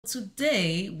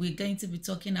Today, we're going to be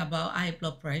talking about high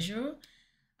blood pressure.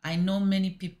 I know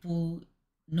many people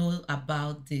know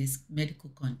about this medical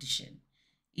condition.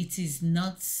 It is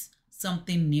not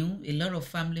something new. A lot of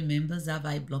family members have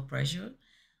high blood pressure.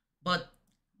 But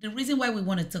the reason why we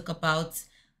want to talk about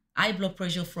high blood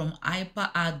pressure from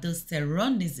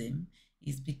hyperaldosteronism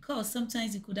is because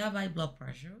sometimes you could have high blood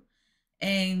pressure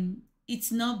and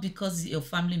it's not because your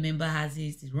family member has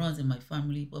it runs in my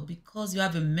family, but because you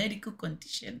have a medical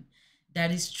condition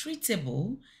that is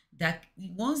treatable, that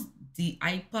once the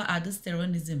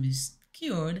hyperaldosteronism is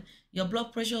cured, your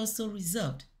blood pressure also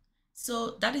resolved.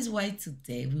 So that is why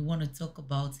today we want to talk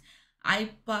about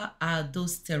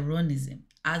hyperaldosteronism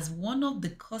as one of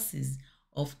the causes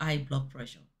of high blood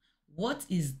pressure. What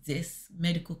is this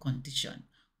medical condition?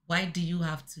 Why do you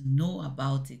have to know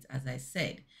about it? As I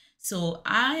said, so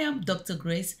I am Dr.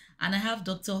 Grace and I have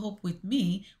Dr. Hope with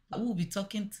me. We will be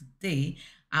talking today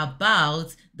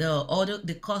about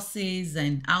the causes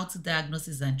and how to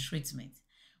diagnose and treatment.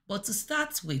 But to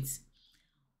start with,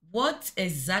 what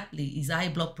exactly is high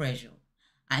blood pressure?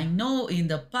 I know in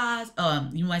the past,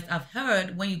 you might have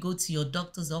heard when you go to your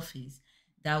doctor's office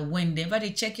that whenever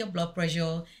they check your blood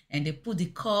pressure and they put the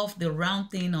cuff, the round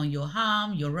thing on your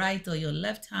arm, your right or your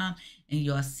left arm, and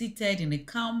you are seated in a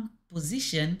calm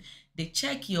position, they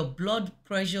check your blood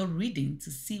pressure reading to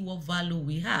see what value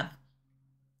we have.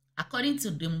 According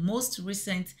to the most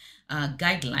recent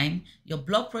guideline, your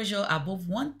blood pressure above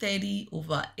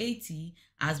 130/80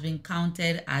 has been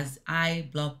counted as high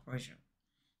blood pressure.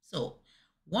 So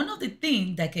one of the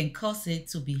things that can cause it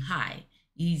to be high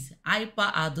is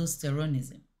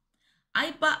hyperaldosteronism.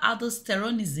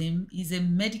 Hyperaldosteronism is a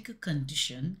medical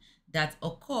condition that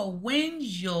occurs when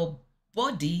your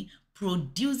body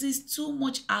produces too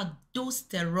much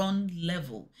aldosterone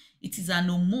level. It is an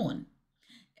hormone,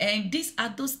 and this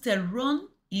aldosterone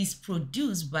is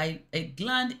produced by a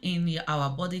gland in our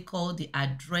body called the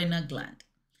adrenal gland.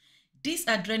 These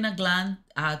adrenal glands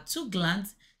are two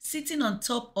glands sitting on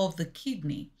top of the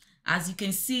kidney, as you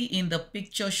can see in the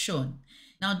picture shown.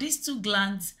 Now, these two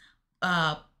glands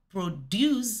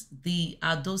produce the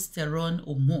aldosterone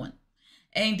hormone.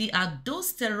 And the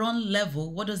aldosterone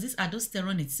level, what does this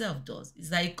aldosterone itself does? Is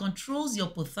that it controls your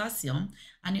potassium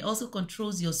and it also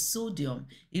controls your sodium.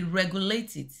 It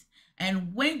regulates it.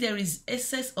 And when there is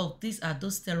excess of this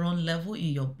aldosterone level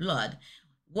in your blood,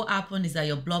 what happens is that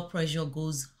your blood pressure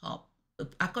goes up.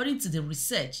 According to the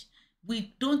research,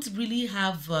 we don't really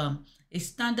have a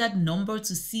standard number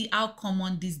to see how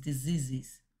common this disease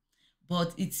is.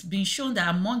 But it's been shown that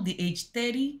among the age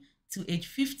 30 to age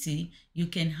 50, you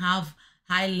can have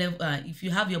high level, if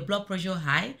you have your blood pressure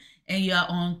high and you are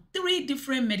on 3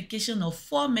 different medications or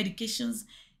 4 medications,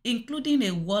 including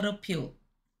a water pill,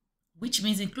 which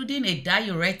means including a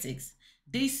diuretics.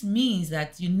 This means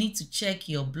that you need to check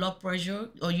your blood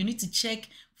pressure, or you need to check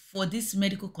for this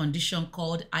medical condition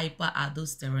called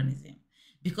hyperaldosteronism,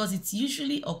 because it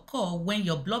usually occurs when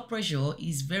your blood pressure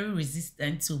is very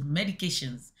resistant to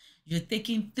medications. You're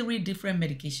taking 3 different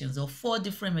medications or 4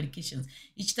 different medications.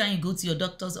 Each time you go to your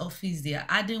doctor's office, they are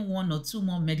adding 1 or 2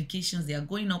 more medications. They are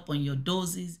going up on your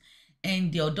doses,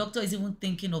 and your doctor is even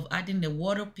thinking of adding a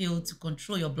water pill to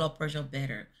control your blood pressure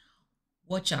better.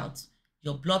 Watch out.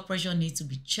 Your blood pressure needs to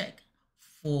be checked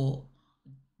for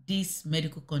this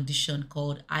medical condition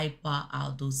called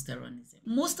hyperaldosteronism.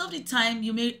 Most of the time,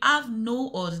 you may have no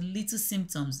or little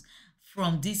symptoms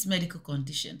from this medical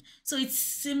condition. So it's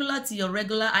similar to your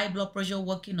regular high blood pressure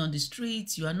walking on the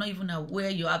streets. You are not even aware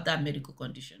you have that medical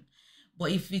condition.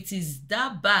 But if it is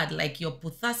that bad, like your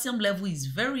potassium level is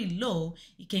very low,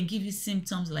 it can give you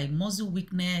symptoms like muscle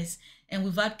weakness. And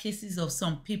we've had cases of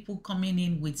some people coming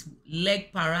in with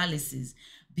leg paralysis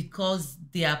because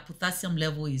their potassium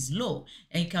level is low.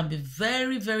 And you can be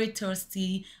very, very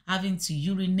thirsty, having to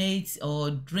urinate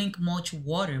or drink much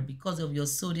water because of your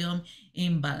sodium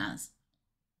imbalance.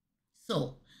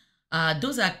 So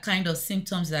those are kind of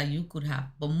symptoms that you could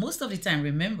have. But most of the time,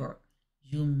 remember,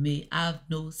 you may have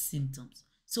no symptoms.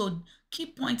 So key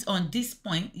point on this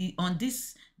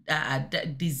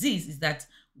disease is that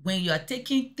when you are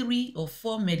taking 3 or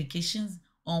 4 medications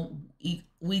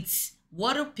with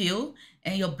water pill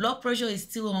and your blood pressure is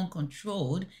still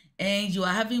uncontrolled and you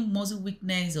are having muscle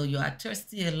weakness or you are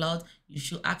thirsty a lot, you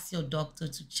should ask your doctor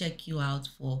to check you out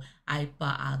for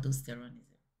hyperaldosteronism.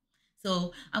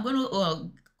 So I'm going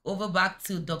to over back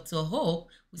to Dr. Hope,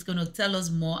 who's going to tell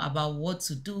us more about what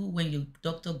to do when your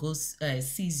doctor goes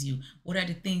sees you. What are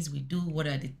the things we do? What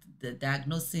are the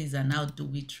diagnoses, and how do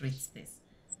we treat this?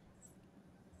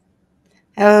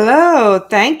 Hello,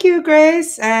 thank you,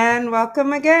 Grace, and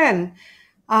welcome again.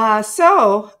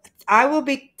 So, I will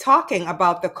be talking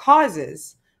about the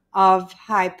causes of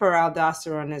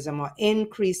hyperaldosteronism or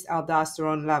increased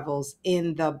aldosterone levels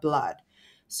in the blood.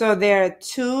 So there are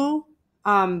two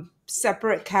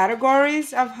separate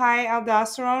categories of high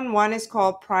aldosterone. One is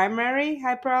called primary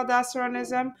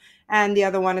hyperaldosteronism, and the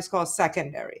other one is called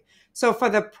secondary. So for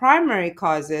the primary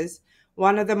causes,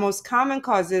 one of the most common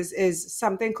causes is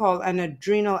something called an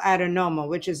adrenal adenoma,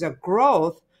 which is a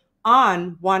growth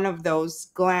on one of those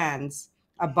glands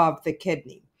above the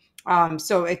kidney.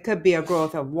 So it could be a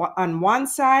growth on one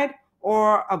side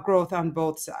or a growth on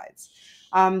both sides.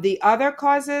 The other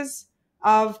causes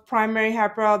of primary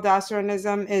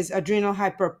hyperaldosteronism is adrenal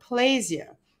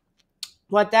hyperplasia.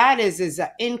 What that is an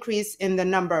increase in the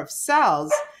number of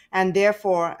cells and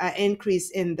therefore an increase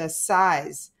in the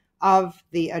size of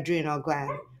the adrenal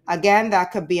gland. Again,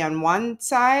 that could be on one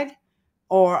side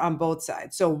or on both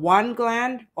sides. So one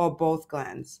gland or both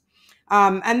glands.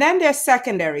 And then there's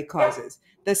secondary causes.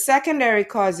 The secondary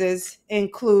causes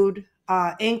include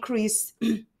increased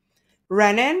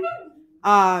renin.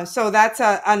 So that's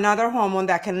another hormone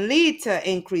that can lead to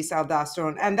increased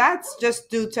aldosterone, and that's just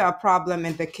due to a problem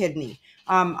in the kidney.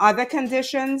 Other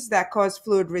conditions that cause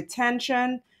fluid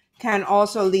retention can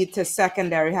also lead to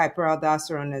secondary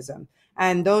hyperaldosteronism,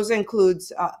 and those include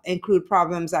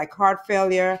problems like heart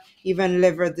failure, even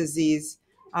liver disease,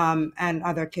 and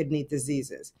other kidney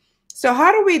diseases. So,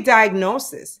 how do we diagnose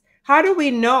this? How do we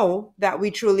know that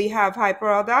we truly have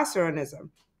hyperaldosteronism?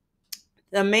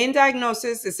 The main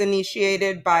diagnosis is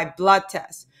initiated by blood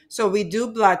tests. So we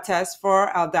do blood tests for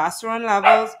aldosterone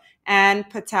levels and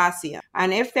potassium.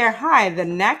 And if they're high, the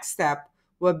next step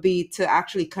would be to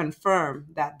actually confirm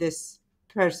that this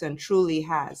person truly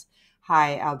has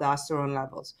high aldosterone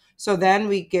levels. So then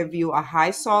we give you a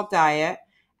high salt diet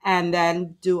and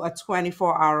then do a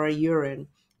 24-hour urine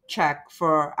check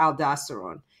for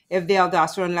aldosterone. If the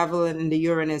aldosterone level in the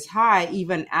urine is high,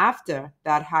 even after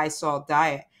that high salt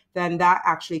diet, then that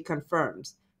actually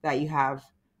confirms that you have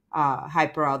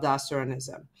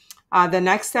hyperaldosteronism. The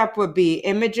next step would be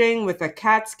imaging with a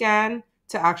CAT scan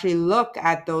to actually look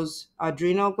at those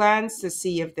adrenal glands to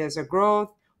see if there's a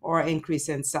growth or increase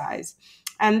in size.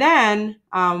 And then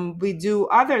we do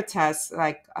other tests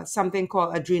like something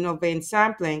called adrenal vein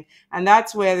sampling, and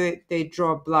that's where they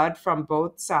draw blood from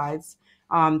both sides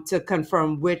to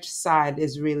confirm which side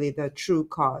is really the true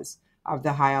cause of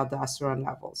the high aldosterone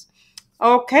levels.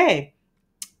 Okay,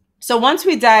 so once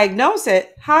we diagnose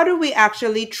it, how do we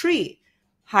actually treat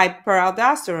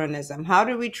hyperaldosteronism? How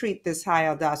do we treat this high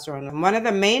aldosterone? One of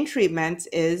the main treatments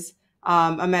is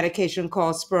a medication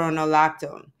called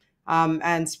spironolactone.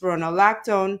 And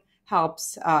spironolactone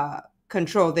helps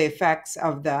control the effects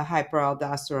of the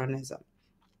hyperaldosteronism.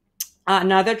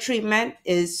 Another treatment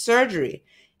is surgery.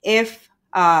 If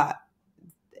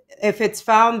if it's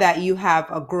found that you have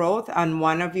a growth on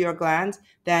one of your glands,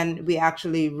 then we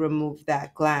actually remove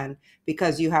that gland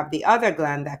because you have the other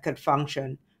gland that could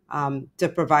function to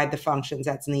provide the functions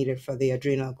that's needed for the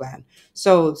adrenal gland.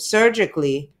 So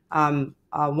surgically,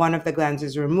 one of the glands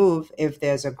is removed if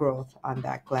there's a growth on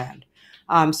that gland.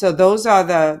 So those are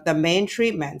the main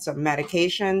treatments of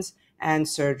medications and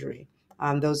surgery.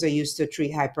 Those are used to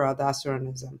treat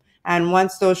hyperaldosteronism. And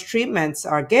once those treatments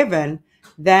are given,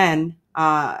 then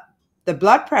the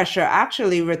blood pressure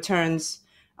actually returns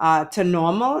to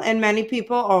normal in many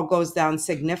people or goes down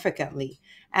significantly.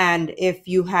 And if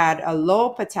you had a low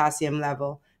potassium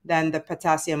level, then the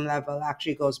potassium level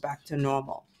actually goes back to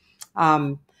normal.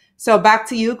 So back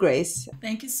to you, Grace.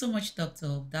 Thank you so much,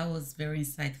 Doctor. That was very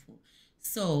insightful.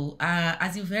 So,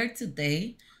 as you've heard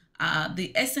today,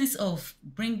 the essence of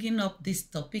bringing up this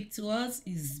topic to us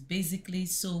is basically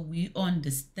so we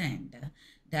understand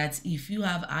that if you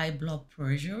have high blood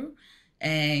pressure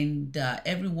and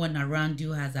everyone around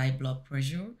you has high blood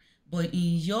pressure, but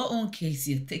in your own case,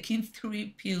 you're taking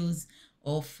 3 pills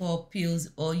or 4 pills,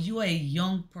 or you are a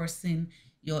young person,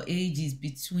 your age is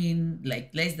between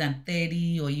like less than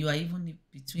 30, or you are even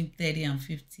between 30 and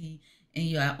 50, and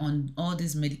you are on all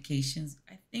these medications,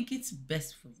 I think it's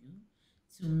best for you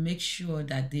to make sure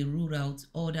that they rule out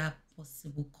other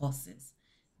possible causes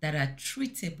that are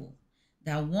treatable.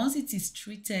 That once it is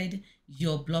treated,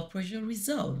 your blood pressure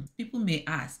resolves. People may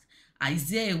ask, is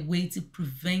there a way to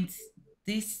prevent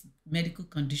this medical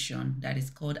condition that is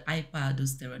called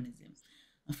hyperaldosteronism?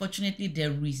 Unfortunately,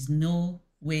 there is no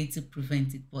way to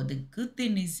prevent it. But the good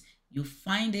thing is you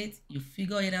find it, you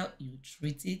figure it out, you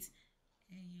treat it,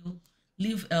 and you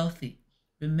live healthy.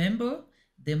 Remember,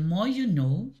 the more you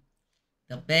know,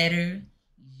 the better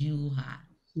you are.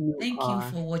 You Thank you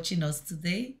are. for watching us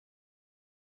today.